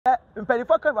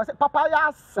mpelifo kan was papa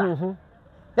yasa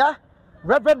yeah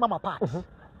reverend mama part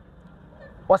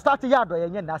o start ya do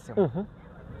yenye nasem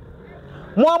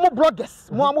mo amu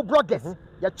bloggers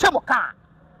ya chemo ka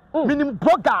minim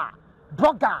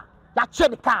blogger ya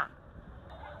che ka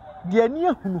de ani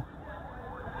ehunu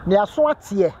ne aso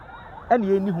atie ene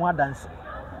ye ni ho adanse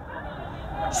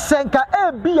senka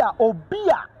ebia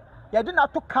obia ya de na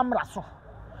to camera so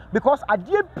because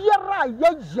adie biara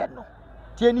ye no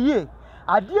tieniye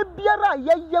adie biara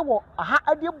ye wo aha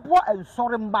adie bo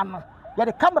ensore mba no ya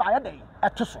de camera ya de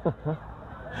eto so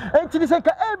enti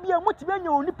senka ebia mutime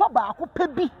nya onipa ba ko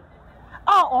pebi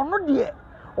a ono de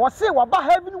o se wa ba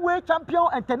heavyweight champion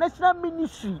international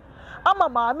ministry ama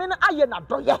maame no aye na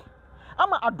doye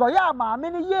ama adoye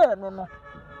maame no ye no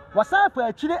wasa fa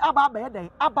akire aba ba ye den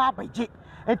aba baje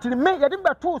enti me ye de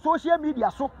beto social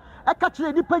media so e ka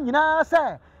kire nipa nyina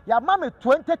se ya mama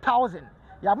 20,000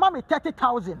 ya mama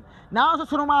 30,000 na so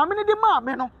so maame no di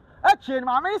maame no e kire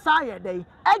maame sa ye den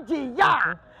eji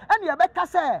ya ene ye be ka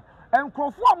se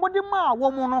enkrofo amodi ma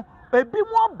wo mu no ebi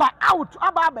mo ba out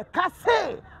aba be ka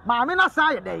se maame na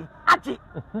sa ye den aji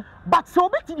but so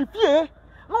be ti di fie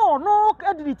no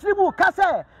ediri tribu ka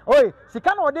se oi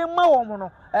sika na ode ma wo mu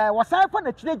no wasan fa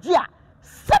na kire gi a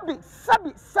sabi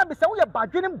se wo ye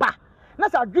badwene ba na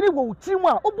sa adwene wo ti mu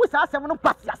a obu sa asem no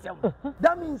pasi asem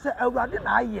that means awurade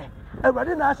na aye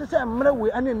awurade na ase se mre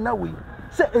we ane na we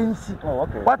se ensi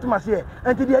what must say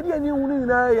enti de ade ani hunu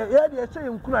na ye de se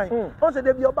nkuran on se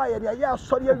de bi oba ye de ye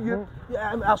asori awie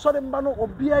asori mba no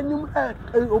obi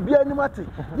anim ate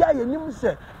ya ye nim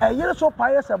se yere so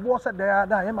paye se bo se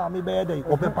da ye ma me be ye de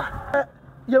obepa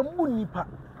ye mu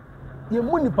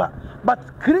nipa but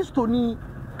Kristo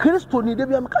ni de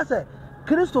bi am ka se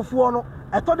Kristofo no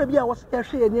eto de bia was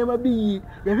ehwe nyema bi yi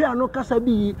yehwe ano kasa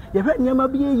bi yi yehwe nyema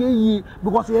bi yi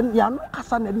because ya no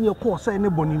kasa na de ko se ne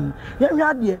bonim yehwe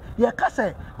ade ye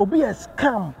kasa obi ye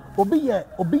scam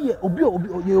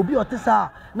obi otisa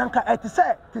nanka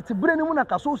etise titibire ni mu na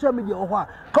ka social media ho a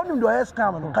konim do ye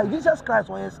scam no ka Jesus Christ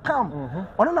o ye scam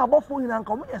ono na abofo ni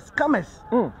nanka mo ye scammers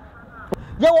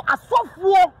ye wo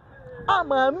asofo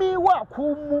amami wa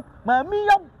kumu mami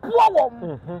ya bowo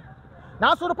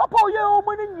na so the papa ye o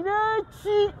mo ni nyina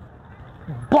chi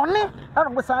bone na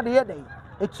no sa de ye dey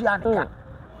echi anka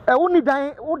woni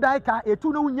dan wo dai ka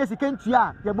etu no wunya sika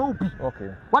ntua ya ma obi okay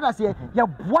what I say ya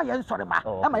boa ye nsore ma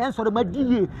ama ye nsore ma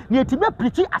die na etime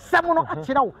preach asem no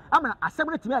akire wo ama asem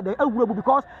no timi ada awura bu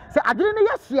because say adire ne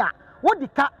ye hia wo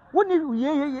dika woni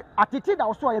ye atete da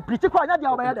wo so ya preach kwa nya dia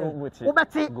wo be ye dey wo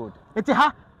beti eti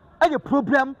ha a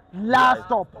problem last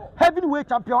stop heavyweight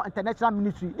champion international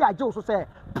ministry yeah I also say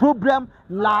problem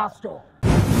last stop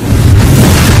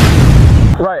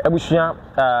right abushia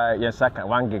yensaka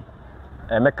wange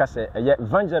meka say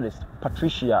evangelist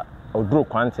Patricia Odro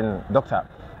Quantin doctor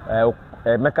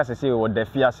meka say wo da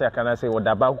fia say kana say wo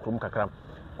da ba hukum kakra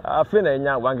afi na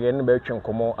nya wange ne ba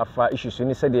twenkomo afa issues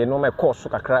ni say de no me course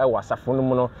kakra e wasafo no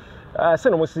mu no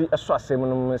say no mo si eso asem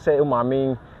no say e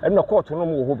maame e na court no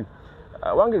mo wo hobi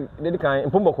wange dedi kan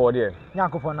mpombo ko de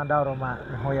yakofo na dawro ma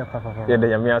ho ye papa ye de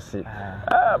yami ase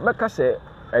meka say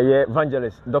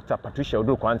evangelist Dr. Patricia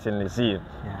Odro Quantin Lizzie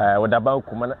wodaba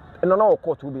hukuma no na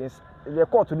court bi ye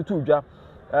court du tudwa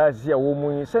zia wo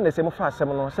mu se ne se mo fa asem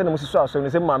no se ne mo siso asem ne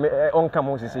se maame onka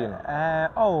mo sisi no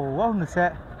wo nu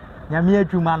se nyame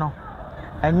adwuma no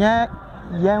enye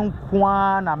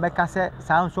yenkwa na meka se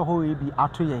sa nso ho bi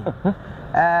ato ye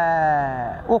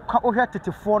o hwe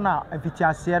tetefo na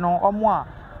mfitiase no omo a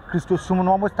Kristo sum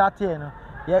no omo start ye no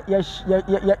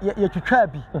ye twitwa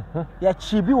bi ye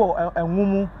chi bi wo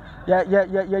enwumu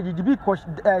ye gidibi ko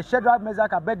Shedra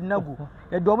Mezaka Abednego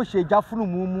ye do mo hye jafunu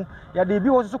mu ye de bi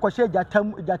wo so ko hye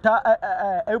jata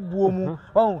ebuo mu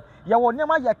ye wo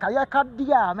nema ye ka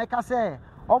dia meka se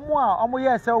omo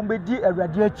ye se o bedi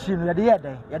awrade achi no ye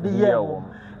de ye wo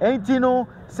enti no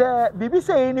se bibi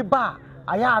se ni ba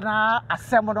aya na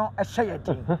asem no ehye ye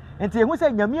din enti ehu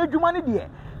se nyame adwuma ne de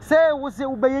se wo se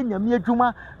wo beye nyame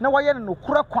adwuma na waye no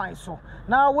kura kwan so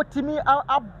na wotimi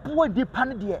abo dipa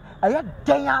ne de aya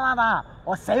den ala na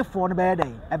o seifo no beye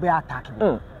den e be attack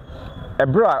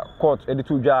ebra court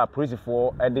editu dwa police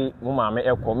for edi mo maame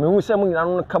ekọ me hu se mo nyina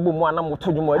no kabo mu ana mo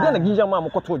todwumo edi na gija ma mo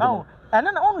kotodwumo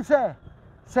ene na won se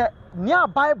near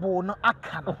Bible no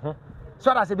aka no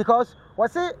so that say because we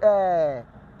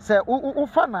say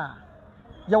ufana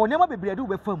ya wonema bebrede wo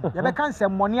be fam ya be kan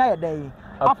sem money ayedai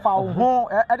afa ho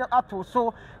ato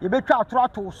so ye be twa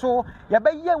ato so ya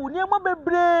be ye wonema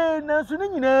bebre na so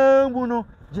nyina mu no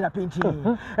gina penti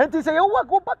enti se ye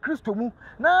wo ba Kristo mu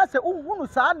na se uhunu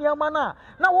saa niama na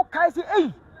wo kai se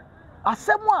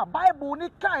asemu a Bible ni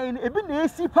kan ebi na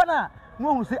esi pa na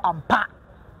no hu se ampa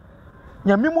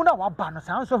nyamimu na waba no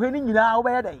san so hwe ni nyina wo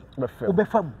be dey wo be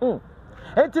fam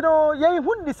enti no ye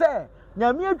hu ndi se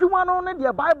nyame adwuma no ne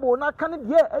de bible na ka ne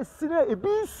de asire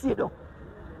ebi sie do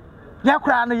ya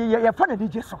kra no ye fa na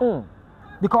DJ so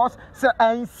because se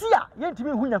ansi a ye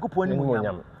ntimi hu Nyankopɔn ni mu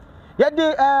nyam ye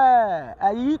de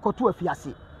ayi koto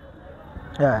afiase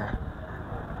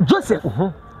Joseph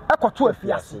akoto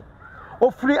afiase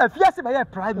ofri afiase be ye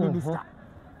prime minister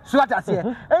so that I say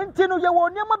enti no ye wo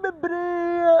niam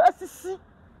bebre asisi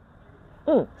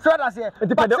so that I say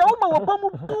but se wo ma wo ba mu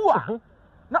bua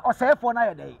na osefo na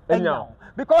ye dey enya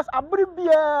because abri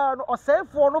bia no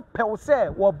osefo no pew say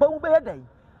wo ba mu be ye dey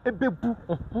ebebu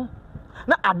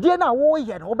na ade na wo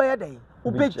ye no be ye dey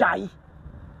wo be jai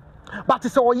but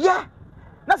se o ye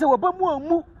na se wo ba mu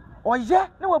amu o ye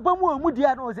na wo ba mu amu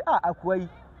dia na o say akwa yi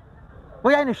wo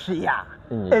ye ne hwe ya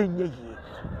enye yi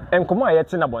enkomo a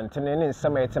yete na bontene ne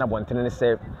nsema yete na bontene ne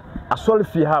se asole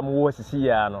fi ha mo wo sisi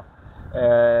ya no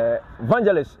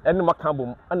evangelist ene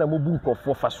makambom ana mo bu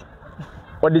nkofo faso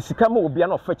o de sika ma obi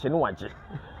ana ofa che ne waje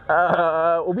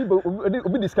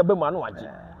obi de sika ba mu ana waje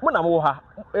mo na mo ha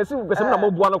esi kwese mo na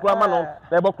mo bu ana kura ma no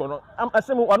na e bokro no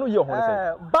asem wano ye ho ne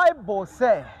se bible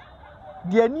say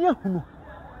de ani ehunu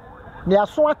ne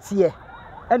aso ate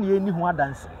ene eni ho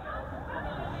adanse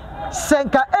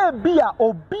senka ebia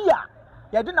obia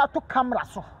ye de na to camera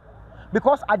so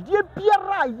because ade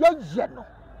biara ye no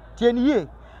tieniye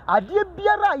ade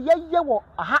biara ye wo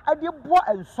aha ade bo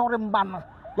ensore mba no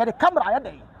ye de camera ye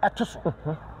de eto so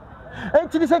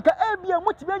enti senka ebia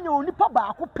mutibe nya onipa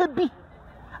ba ko pebi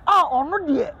ono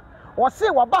de o se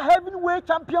wa ba heavyweight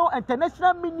champion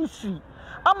international ministry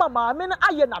ama maame no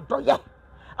aye na doye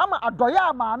ama adoye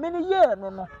maame no ye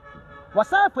no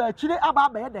wasa fa akire aba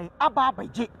ba ye den aba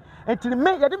baje enti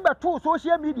me ye de beto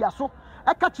social media so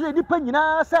eka kire nipa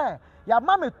nyina se ya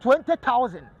mame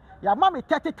 20,000 ya mame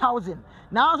 30,000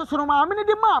 na so so maame no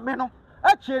de maame no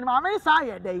akire maame sa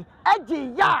ye den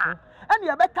agi ya ene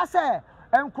ye beka se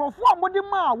enkrofo amode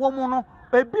ma wo mu no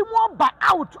ebi mo ba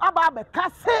out aba be ka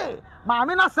se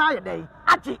maame na sa ye den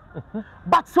agi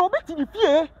but so obi ti di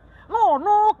fie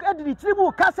no edidi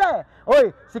tribu ka se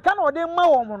oi sika na ode ma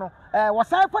wo mu no wo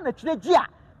san fa na kire gi a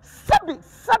sabi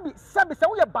se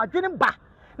wo ye badwene ba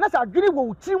na sa adwene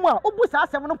wo ti mu a obu sa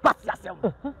asem no kwasi asem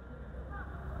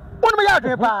wonu me ya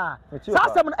adwene pa sa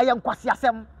asem no eye kwasi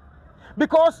asem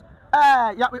because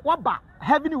ya waba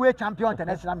heavyweight champion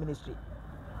international ministry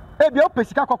ebi o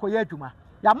pesika kokoye adwuma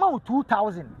ya ma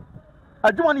 2,000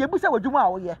 adwuma no ye busa adwuma a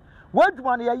wo ye wo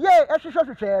adwuma no ye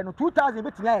ehwehwehwehwe no 2,000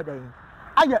 betimi aye den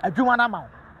aye adwuma na ma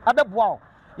abeboa o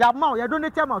ya ma o ye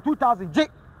donate ma 2,000 je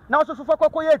na so so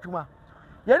kokoye adwuma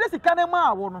ye ne sika na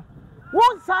ma wo no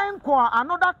won sign ko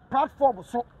another platform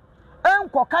so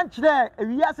enko kan kire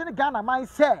ewiase ne Ghana man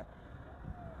say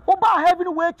oba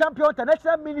heavyweight champion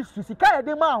international ministry sika ye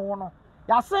de ma wo no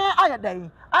ya sen aye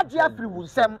den age afri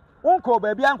wunsem wonko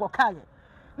ba bia enko kan ye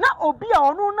na obi a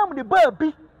ono nam de ba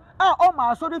bi a o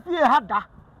ma so de fie hada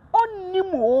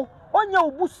onnimo onya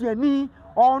obusuani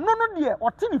ono no de o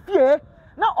te ne fie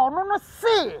na ono no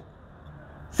se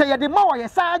ye de ma wo ye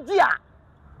sa age a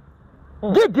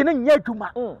gigi ne nya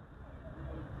adwuma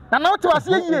na na otu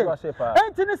ase yie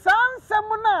enti ni sansem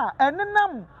na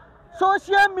enenam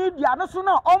social media no so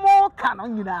na omo ka no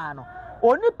nyina no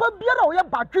onipa biara wo ye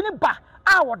badwene ba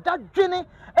a woda dwene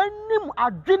enim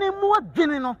adwene mu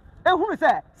adwene no ehunu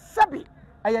se sabi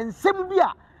ayensem bi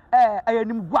a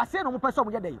ayenim guase no mo pese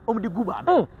mo ye dey omdi guba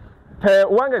pe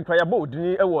wanga kwa ya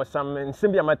bodini ewo sam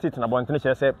nsem bi amatit na bontene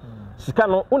kire se sika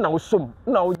no una wo som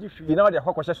una wo gifi na wo de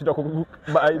hokoshe so de ko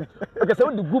ba okay se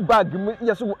wo di good bag mu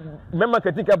yeso me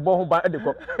marketing ka bo ho ba de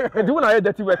ko enti una ye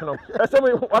dirty work no se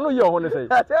mo anu ye ho ne say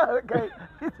okay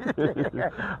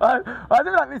adi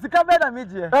na sika be na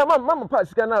meje mama pa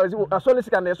sika na asole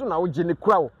sika na yeso na wo gi ne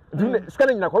kura wo sika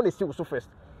na nyina ko na si wo so first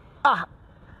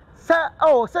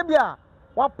se bia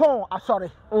wapon asore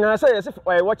na say yes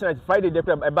watching at Friday dey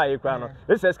buy e kura no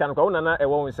this is kan ko una na e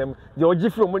wo nsem de ogi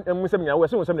fro mu nsem nya wo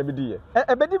se nsem na be di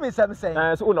e be di me nsem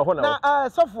say so una ho na na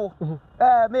sofo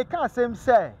me kan sem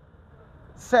say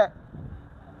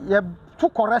ye to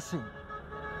correction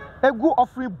egu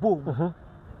offering bowl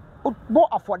bo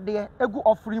afode egu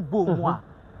offering bowl mu a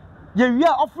ye wi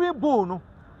offering bowl no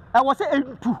e wo say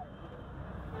entu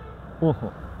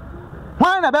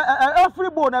why na be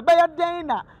offering bowl na be ya den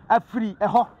na afri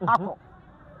eho akọ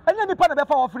enya nipa na be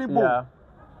fa offering bowl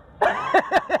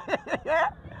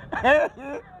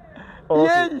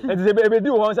it is a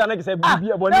do one say na say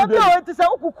bibia bo ni be it is a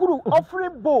okukuru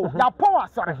offering bowl ya pon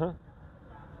asore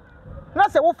na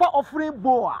say wo fa offering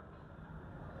bowl a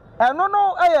eno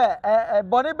no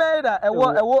boni be da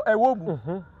ewo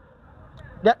mu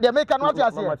the make an what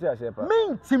you say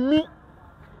mean to me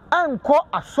anko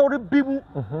asori bimu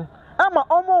ama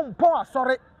omo mpo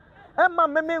asori ema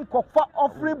meme nkokfa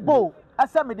offering bowl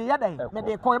asa me de yadan me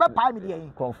de ko e be pa me de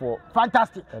yin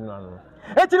fantastic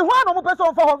eti ho na mo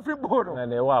person for offering bowl no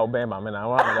na wa oben ma me na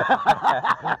wa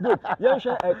good yen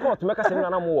hwe court meka se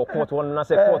na mo wo court won na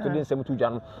se court din sem tu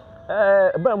dwan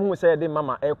ba mu se de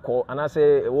mama eko ana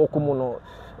se wo kumu no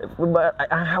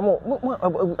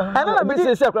ana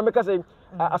me se akra meka se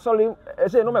asori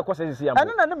se no me ko se am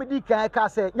ana na me di kan ka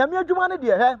se nyame adwuma ne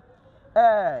de he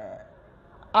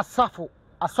asafo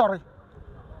asori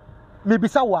me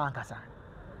bisa wa ankasa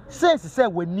sense se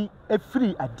wani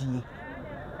efiri adie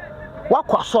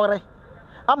wakwa asori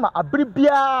ama abiri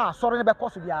bia asori ne be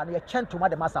koso bia na ye chentoma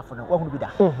de masafo no wahunu bi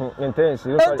da intense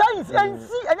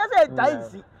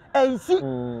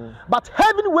but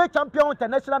heavyweight champion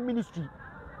international ministry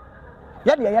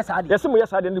ya de yes ade yes mo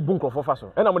yes ade ne bu nkrofo fa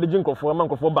so na mo de ji nkrofo ma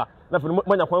nkrofo ba na fe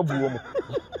manya kwan bu wo mo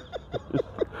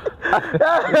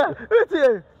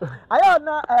ayo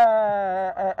na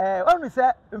onu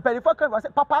say imperial kan was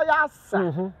papaya sa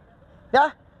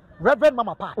yeah reverend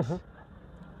mama part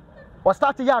o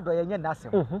start ya do yenye na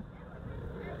asem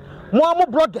mo amu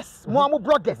bloggers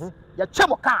ya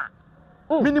chemo ka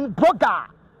minim blogger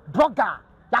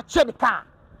ya che de ka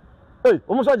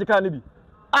o mo so ji ka ne bi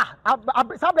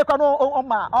sabe kwa no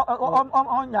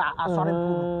onya asore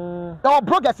no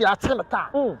bloggers ya che de ka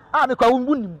me kwa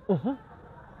wunnim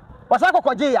wasa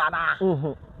kokoje ya na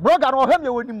blogger no hem ye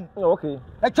wonim okay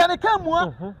e che de ka mu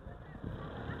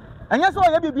anya so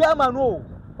ye bibia ma no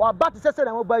wa bat se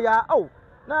na mo ba ya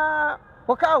na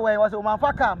poka we was o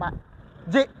manfa ka ma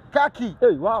je kaki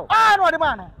wow no de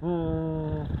ma no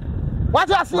what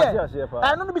you say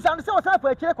no no bi san se o sa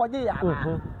fa kire koje ya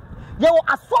na ye wo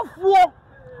asofuo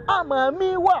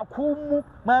amami wa kumu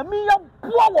mami ya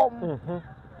buo wom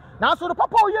na so do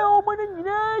papa ye o mo ni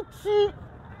nyina chi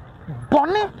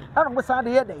bone na no sa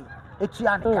de ye dey echi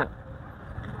anka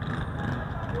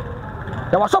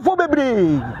ya wasofo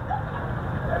bebre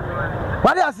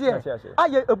what you say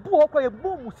aye ebu ho kwa ye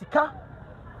bu musika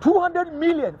 200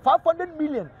 million 500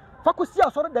 million fakosi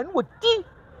asoro dan wo di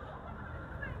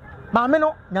maame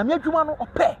no nyame adwuma no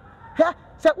ope hwe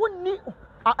se wonni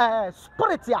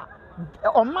spirit ya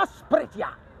o ma spirit ya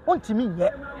ontimi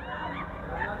nye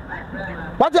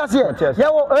what you say ye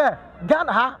wo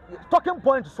Ghana ha talking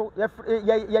point so ye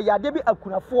ade bi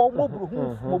akunafo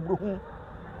mobruhu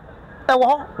e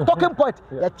wo talking point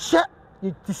ye che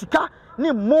ye tisika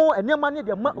ni mo enema ne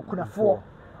de ma akunafo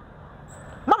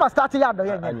mama start ya do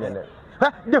ye nye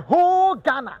the whole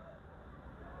Ghana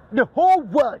the whole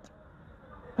world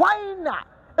why not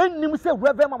enim say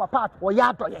reverend mama part or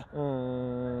ya do ye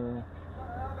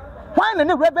why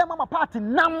na reverend mama part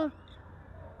nam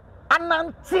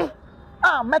ananti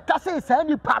meka say say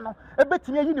nipa no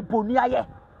ebetimi ayi ni bonu aye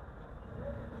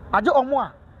aje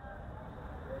omo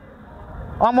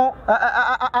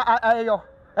ayo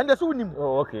ende so unim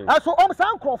okay so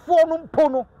san krofo no mpo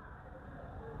no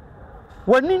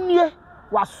waninie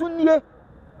wasunie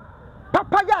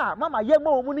papa ya mama ye ma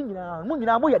omu ni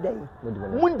nyina mo ye dey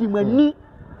mundi mani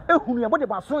ehunu ye mo de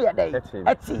baso ye dey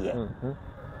etiye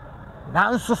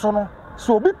na nsoso no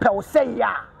so obi pe wo say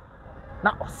ya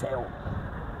na oseo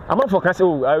amanfo kan say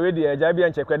o already eja bia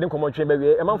nche kwede nkomo twe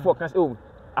bawie amanfo kan say o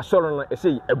asoro no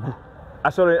say agu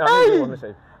asoro amanfo no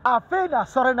say afi na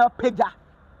asoro na peja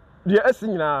dia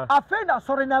asinyina afi na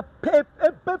asoro na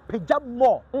peja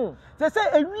mo say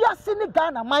ewiase ni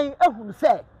Ghana man ehunu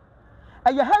say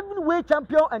a heavyweight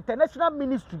champion international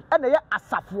ministry and a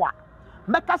asafwa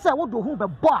meka say wo do hu be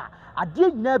bo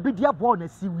ade nyina bi dia bo na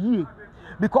siwie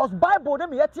because bible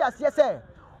dem yeti ase say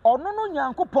ono no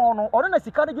nyankopon no ono na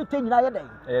sika de gete nyina ye den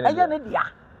eye ne dia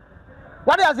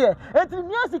what do you say enti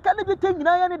nia sika de gete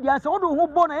nyina ye ne dia say wo do hu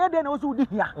bo na ye den na wo so di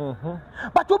hia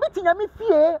but obi ti nyame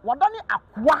fie wadane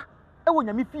akwa e wo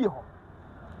nyame fie ho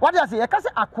what do you say ye ka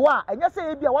say akwa enye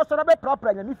say e bia wo so na be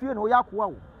proper nyame fie no wo ya akwa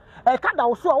wo e ka da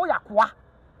wo so wo yakoa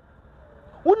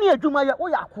woni adwuma ye wo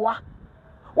yakoa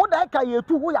wo da ka ye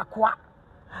tu wo yakoa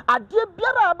ade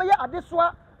biara be ye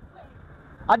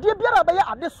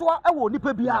adesoa e wo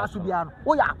nipa biara so biara no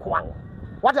wo yakoa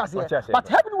what you say but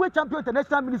heavyweight champion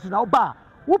international ministry now ba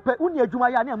wo pe woni adwuma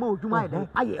ye na ma odwuma ye den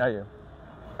aye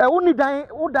woni dan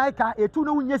wo dan ka etu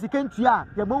na wonye sika ntua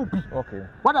ye ma obi okay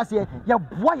what I say ye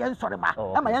boa ye nsore ma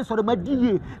ama ye nsore ma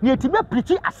die na etime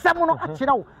preach asem no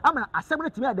akire wo ama asem no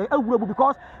timi adan awura bu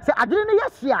because say adire ne ye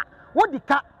hia wo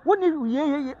dika woni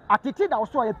ye atete da wo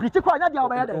so ye preach kwa nya dia wo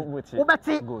be den wo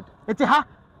beti eti ha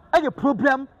any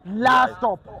problem last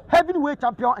stop heavyweight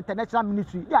champion international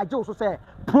ministry ya je so say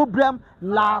problem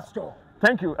last stop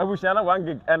Thank you. Abusiana 1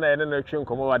 gig and no train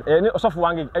come over. Any of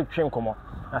 1 gig a train come on.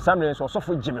 And some days also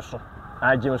for Jimson.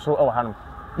 I Jimson or Hanum.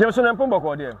 Jimson and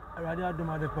Pumbo, dear.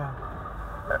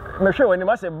 I'm sure when you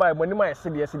must buy when you might see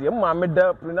the city,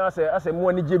 Mamma pronounce as a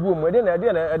money jibum within a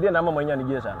dinner, Mamma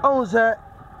Yan. Oh, sir,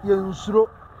 you throw,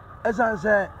 as I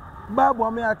say, Babu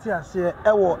Ameatia say,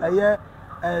 a year,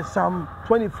 Psalm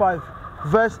 25,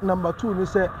 verse number 2, he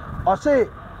say, I say,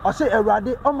 a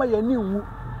radi on my new,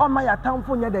 on my town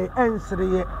for your day, answer,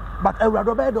 but a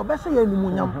radobedo, best say any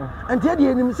munyam, and tell the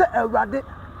enemy say a radi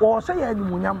or say any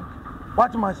munyam.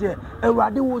 What must say? A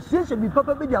radi will see should be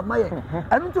papa be their maya.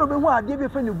 I don't know why I gave you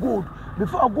friend gold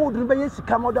before a gold rebellion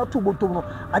come out to Botono.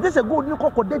 I just a gold new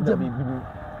cocoa dead Jimmy.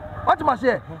 What must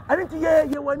say? I didn't hear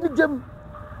you when you Jim.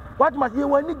 What must you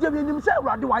when you Jim himself?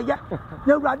 Radi wire.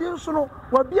 The radi so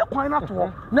will be a point at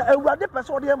all. Now a radi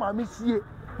person, my miss ye.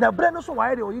 Now Brennan so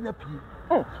wide or in a pea.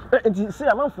 See,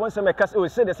 a month once a cast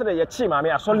always said, I chim, I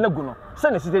mean, I saw Laguno.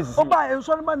 Send us this. Oh, buy and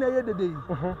son money the day.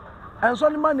 And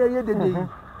son money the day.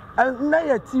 And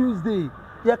now Tuesday,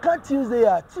 you can't Tuesday,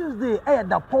 I had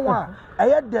the power. I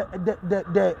had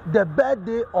the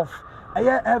birthday of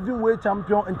a heavyweight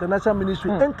champion international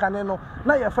ministry in Caneno.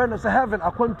 Now your friend is having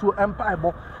a come to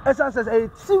Empire. As I says,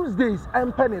 Tuesdays,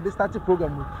 I'm penny the starting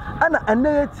program. And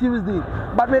a Tuesday,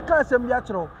 but we can't say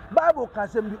Bible can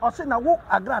say, or say, now walk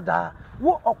Agradaa.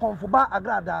 Wo okonfoba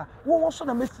Agradaa wo wo so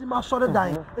na mesima so de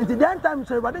dan enti den time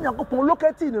say Awurade Nyankopon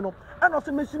locate ni no and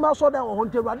also mesima so dan wo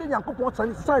nti Awurade Nyankopon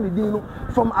sign din no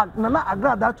from Nana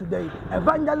Agradaa today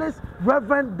evangelist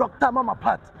Reverend Dr. Mama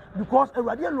Pat because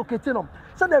Awurade locate no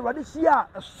say the Awurade sia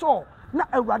so na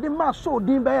Awurade ma so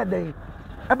din be den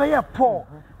e be ye Paul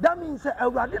that means say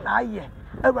Awurade na aye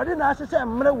Awurade na ase say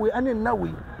mre we ane na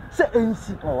we say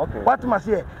NC. Oh, okay. What must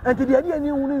say? And the idea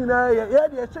you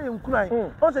know, say in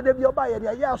crying. Also, they be obeyed.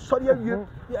 Yeah, sorry, you.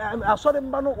 I saw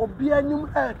them man obianum,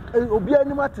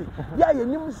 obianumati. Yeah,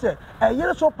 you say, a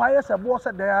year so pious a boss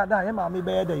at there, mammy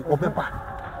bear day, or pepper.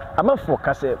 I'm a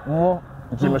focus more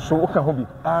Jim so hobby.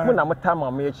 When I'm a time, I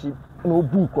may cheap no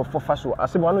book of for faso. I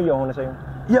say, one of your own saying,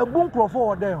 you're book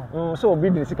for them. So be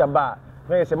the sick bar.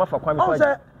 May I say, my for quite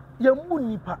your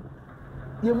munipa.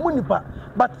 Ye munipa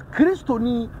but Christo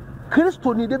ni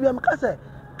de bia mkase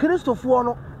Christo fo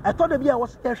no I thought bia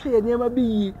was hwe niam bi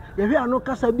yi ye hwe ano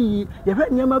kasa bi yi ye hwe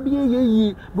niam bi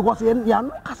yi because ye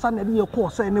ano kasa na de ye ko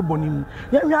say ne bonim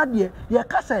ye hwe ade ye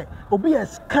kasa obi ye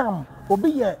scam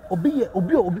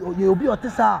obi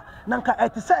otisa nanka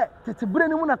etise titibire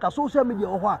ni mu na ka social media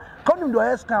ho a konim do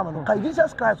ye scam no ka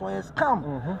Jesus Christ or ye scam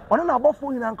ono na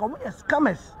abofo ni nanka mo ye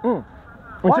scammers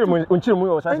yeah,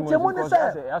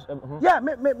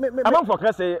 I'm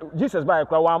for say Jesus by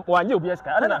one you be a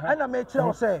scar. And I may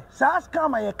tell say, Sas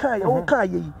come my car,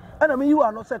 okay, and I mean you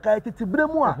are not second to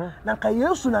Bremua, Nanka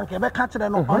Yosun and Quebec catcher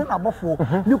and on above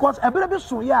because a bit of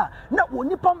so yeah, not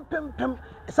one pump pim,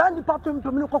 Sandy Papim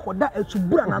Pimco that to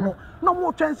Branano, no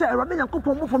more chance I rather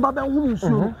coupon from Baba Woman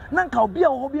soon, Nanka be a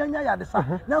hobby and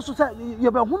Yadasa. Now so say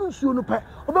you're a woman soon, or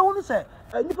only say.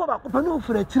 Nipa ba kopanu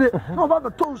fure chire na oba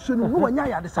beto nsu no wanya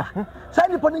ya de sa sai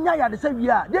nipa ni nya ya de sa wi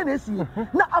a de na esi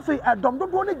na afi adom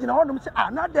dodo ne gina honom se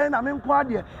na den na me nko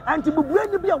ade anti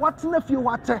bubure ni bia watena fie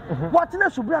watena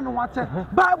subura no wate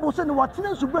Bible say ne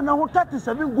watena subura na ho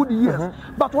 37 good years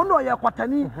but ono ye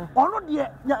kwatani ono de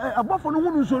abofo no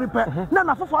hunu nsu repe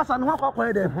na fofo asa ne ho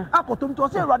akwa de akotom to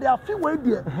say Awurade afi we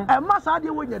de e masa de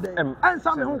wo nye de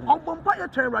ansa me ho ogbompa ye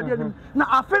twen Awurade anim na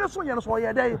afi no so ye no so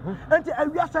ye de anti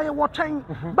awiasa ye wo twen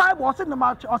Bible said in the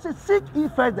match, I said, seek ye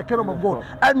first the kingdom of God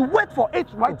and wait for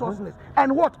its righteousness.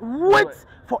 And what? Wait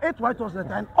for its righteousness,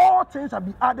 and all things shall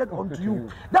be added unto you.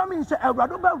 That means say,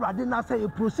 Radina say,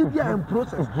 procedure and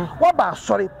process. What about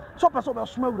sorry? So, person was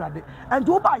small ready. And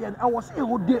to buy and I was say, I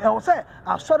was say,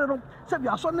 I saw them, said,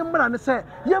 I saw them, and say,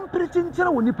 young preaching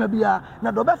children will nipabia.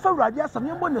 Now, the better radias and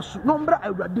young bonus number, I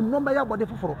read the number of body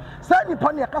for. Sandy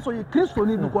Pony, a castle, you Christo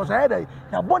because I had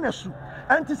a bonus.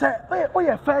 And to say, oh,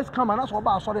 your first come and that's what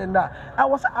about sorry and that. I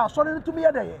was sorry to me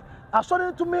a day. I saw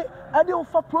it to me, I didn't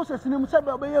for processing him, said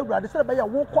by your brother, said by your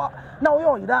walk. Now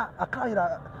you're that, I can't.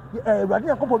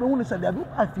 Radin a couple of women said,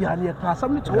 I feel near class,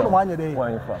 something to 1 day.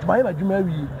 By you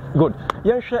marry. Good.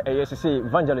 Yes, sure. Yes, say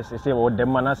evangelist say, or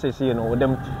them man say, you know,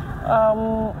 them.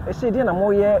 I say, then I'm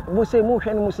more yeah, we say,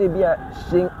 motion, we say, be a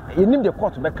sing, you need the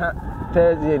court back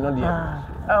Thursday, no dear.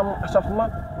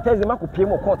 Sophomore, Thursday, Marco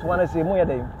Pimo court, one say, more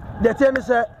day. The term is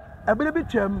a little bit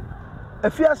term.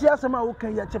 Efiase asema wo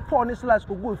kan ye che Paul ni Silas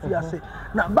ko go efiase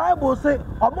na Bible say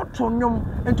omoto nyom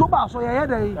enti oba so ye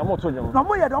dey omoto nyom na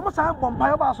mo ye dey omo san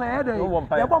bompa oba so ye dey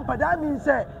ye bompa that means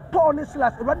say Paul ni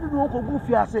Silas Awurade no ko go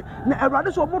efiase na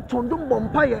Awurade so omoto ndom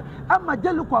bompa ye ama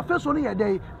jeliko afeso no ye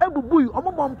dey ebubui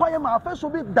omo bompa ye ma afeso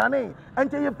bi dane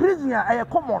enti ye prison aye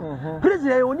common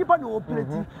prison ye onipa na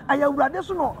operate aye Awurade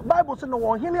so no Bible say no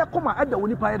wo hene akoma ada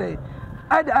onipa ye dey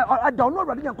I don't know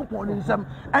what you're in some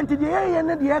and to the end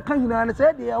of the air can and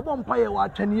said the one player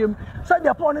watching him. Said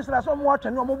the opponents that some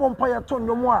watching no one player ton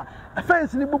no more. A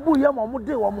fence in the boo yam or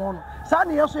day or more.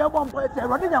 Sunny also have one player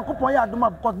running and copoya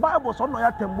because Bible so no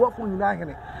at them work for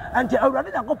United and to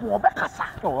already go for Becassa.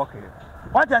 Oh, okay.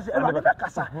 What does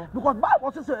Becassa? Because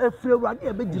Bible says a free run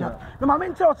a big dinner. The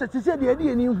moment tells us to say the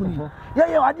idea in you.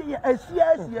 Yeah,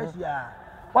 yes.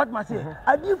 What must say?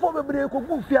 I did for the break of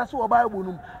good fear so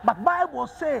Bible, but Bible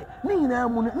say, Nina,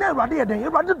 never did, you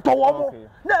rather do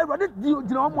never did you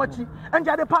know much, and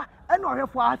Jadepa, and or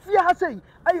for I fear say,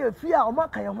 I fear or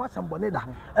Maka and want some boneda,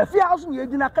 a fear house we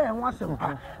did not and want some.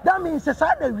 That means a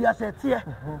side we are set here.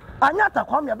 I'm not a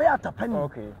come your at a penny.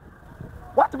 Okay.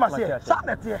 What must say?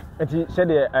 Sanity. And he said,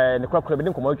 the crop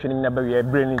didn't come out training never be a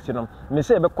brain incident. May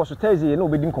say, because Tazi, no,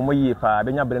 we didn't come away,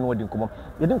 Benya Brain wouldn't come up.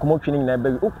 You didn't come out training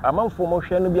never. A month for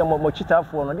motion, be a mochita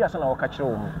for no, or catch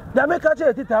home. The America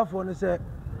tita for and say,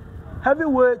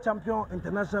 heavyweight champion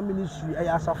international ministry, I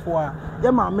ask for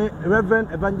Yamame,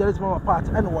 Reverend Evangelist Mama Part,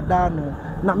 and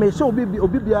Wadano. Now, may so be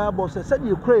Obibia boss said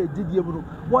you create did you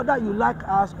whether you like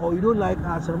us or you don't like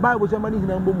us. And Bible says, money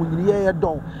in a boom, yeah,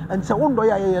 dog. And so one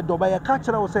day I do by a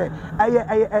catcher will say,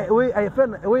 I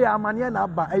friend away a man,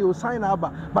 I will sign up,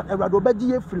 but I rather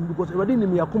be a friend because I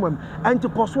didn't mean a common and to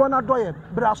post one doye,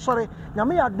 but I'm sorry.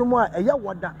 Yamia Duma, a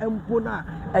Yawada, Empona,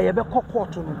 a Yabeko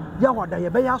Cotton, Yawada,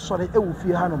 Yabaya, sorry, I will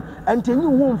fear Hanum. And you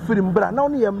won't feel him, but now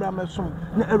near Mason,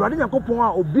 a Radina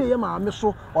Copona or be a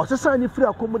Mameso or Society free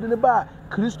accommodate bar,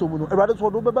 Christo, a rather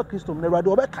for Doba Christo, a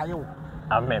rather Kayo.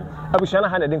 Amen. I wish I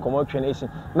had a common nation.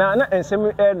 Now, and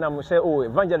some air now say, oh,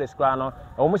 Evangelist Grano,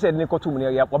 almost said Nico to me,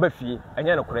 Wabefi, and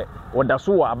Yanocre, or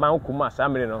Dasua, Mount Kuma,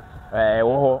 Samino,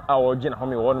 our Jin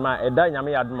Homie, one my, a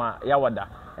Dynami Adma, Yawada.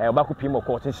 Baku Pimo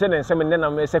Court, and send some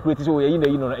secretaries who are in the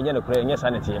Yanocre, and yes,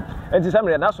 sanity. And to some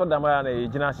that's what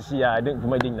I'm Genesis, I didn't do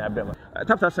my dinner.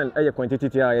 Taptasan, a quantity,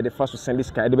 the first to send this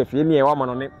guy, the Befini, woman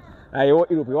on it.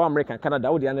 Europe, American, Canada,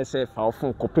 all the NSF, our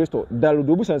phone, Copresto,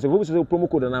 Daludubus, and the promo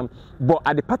code, and but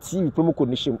at the party, promo code,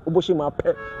 Nishim, Oboshima,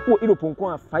 who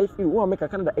Europe, 5 years, make a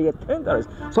Canada,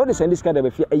 $10. So they send this kind of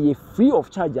a free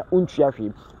of charge,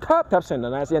 untraffic. Tap send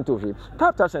and I send to him.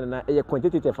 Tap send and a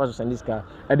quantitative first send this car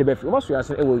at the Befri. What we are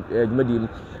saying, Medium,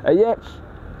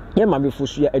 yeah, mammy for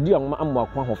sure, a dear mamma,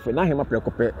 now him up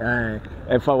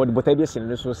and forward the botabias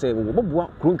and so say,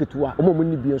 what crunketua, a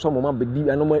moment be some mamma, but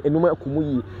dear, no more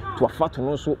Kumui to a fat and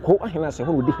also, who I can say,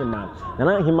 who did him now. And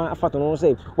I him a fat and all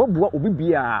say, what would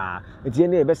be a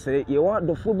DNA best say, you want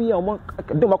the phobia among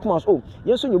the Macmas. Oh,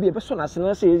 yes, you'll be a person as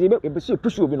I say, you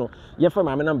push you know, your friend,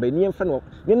 my number, near friend,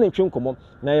 your name Chuncomo,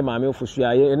 now mammy for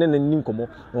sure, and then Nincomo,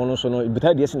 one also, but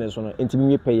I guess in a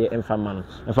intimate pay and family,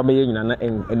 and family and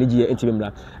energy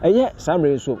intimate. Yeah, some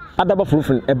reason so. Adabov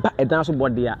roofing a dance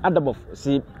board there. Adabov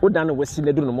see, Odana was seen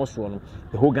the do no more one.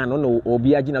 The Hogan on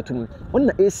Obiagina to one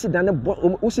the AC than a boss,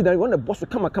 Usi, one the boss to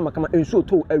come, and so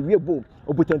to a real bow,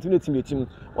 or potentially meeting.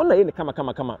 One day in the come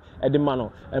at the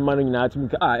mano, and man in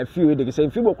a few days,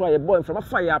 saying, Fibo cry a boy from a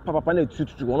fire, Papa Pane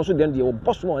to also then the old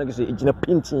boss one, say, in a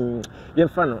painting, young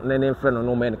friend, and friend,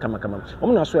 no man come.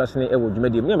 I'm not sure I say, I would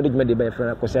medium, made by a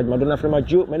friend, because I Madonna from my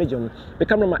Jew manager, the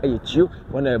camera ate you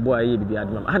when a boy be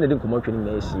the I didn't come out in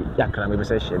the AC. Yakra, maybe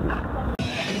say, Shabby.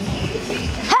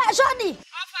 Hey, Johnny!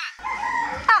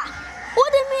 Ah,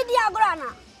 what the media grana?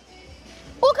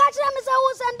 Who catch them is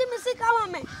who send me sick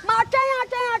on me? Martin,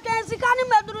 Sikani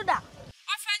Madruda.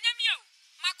 Ofanyamio,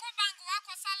 Makobango,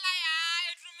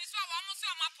 Wakosalaya, Edrumiso, almost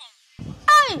a mapon.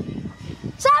 Hey,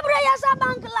 Sabre Yasa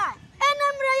Bankla, and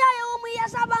Embraya,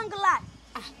 Yasa Bankla.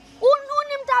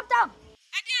 Unim tap.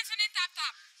 I didn't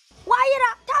tap. Why you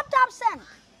tap send?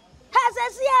 Has a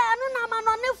sea and no man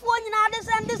on the phone in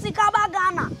Addis and this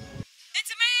Ghana.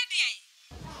 It's my idea.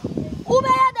 Who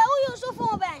the who use your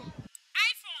phone?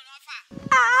 iPhone offer.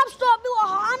 App Store be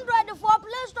 100 for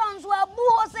Play Stones where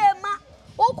Boo say ma.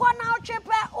 Who can now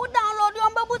cheaper who download your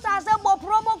boots as a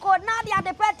promo code Nadia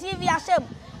the Pet TV as him.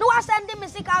 No I send him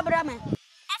Mr. Abraham.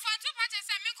 Offer 2 patches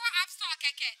and make App Store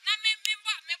keke. Na me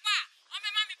or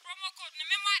me mommy promo code no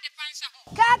me the pansha.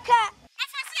 Kaka.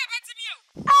 Offer see about me.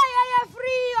 I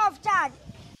free of charge.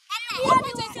 What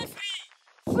is free?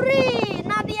 Free.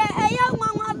 Now the young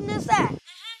one want to say.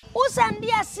 Who send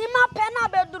a sima pena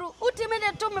bedru,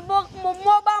 ultimate to me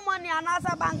mobile money and as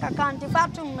a bank account if I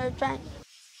to me train.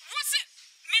 What's it?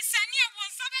 Miss Ania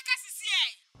won't Sabeka CCA.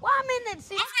 1 minute,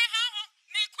 see.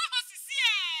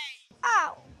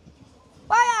 Ah,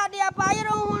 Why are they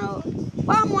pyro?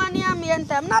 1 year me and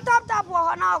them, not tap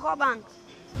or on our bank.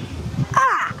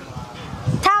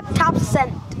 Tap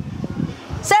send.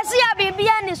 Says here, baby,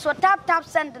 and is so tap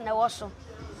send in the wash.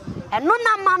 And no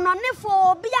man on the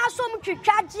for be a some to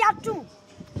charge ya too.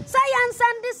 Say and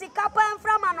send this couple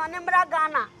from an on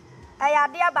Ghana. I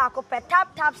dear back up a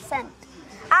tap send.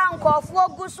 Uncle for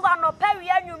goose one or perry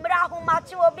and you who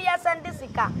much will be a send this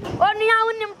car. Only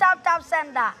I him tap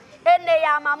sender. And they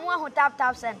are mamma who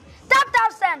tap send.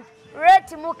 Tap send.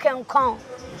 Rate Muken Kong.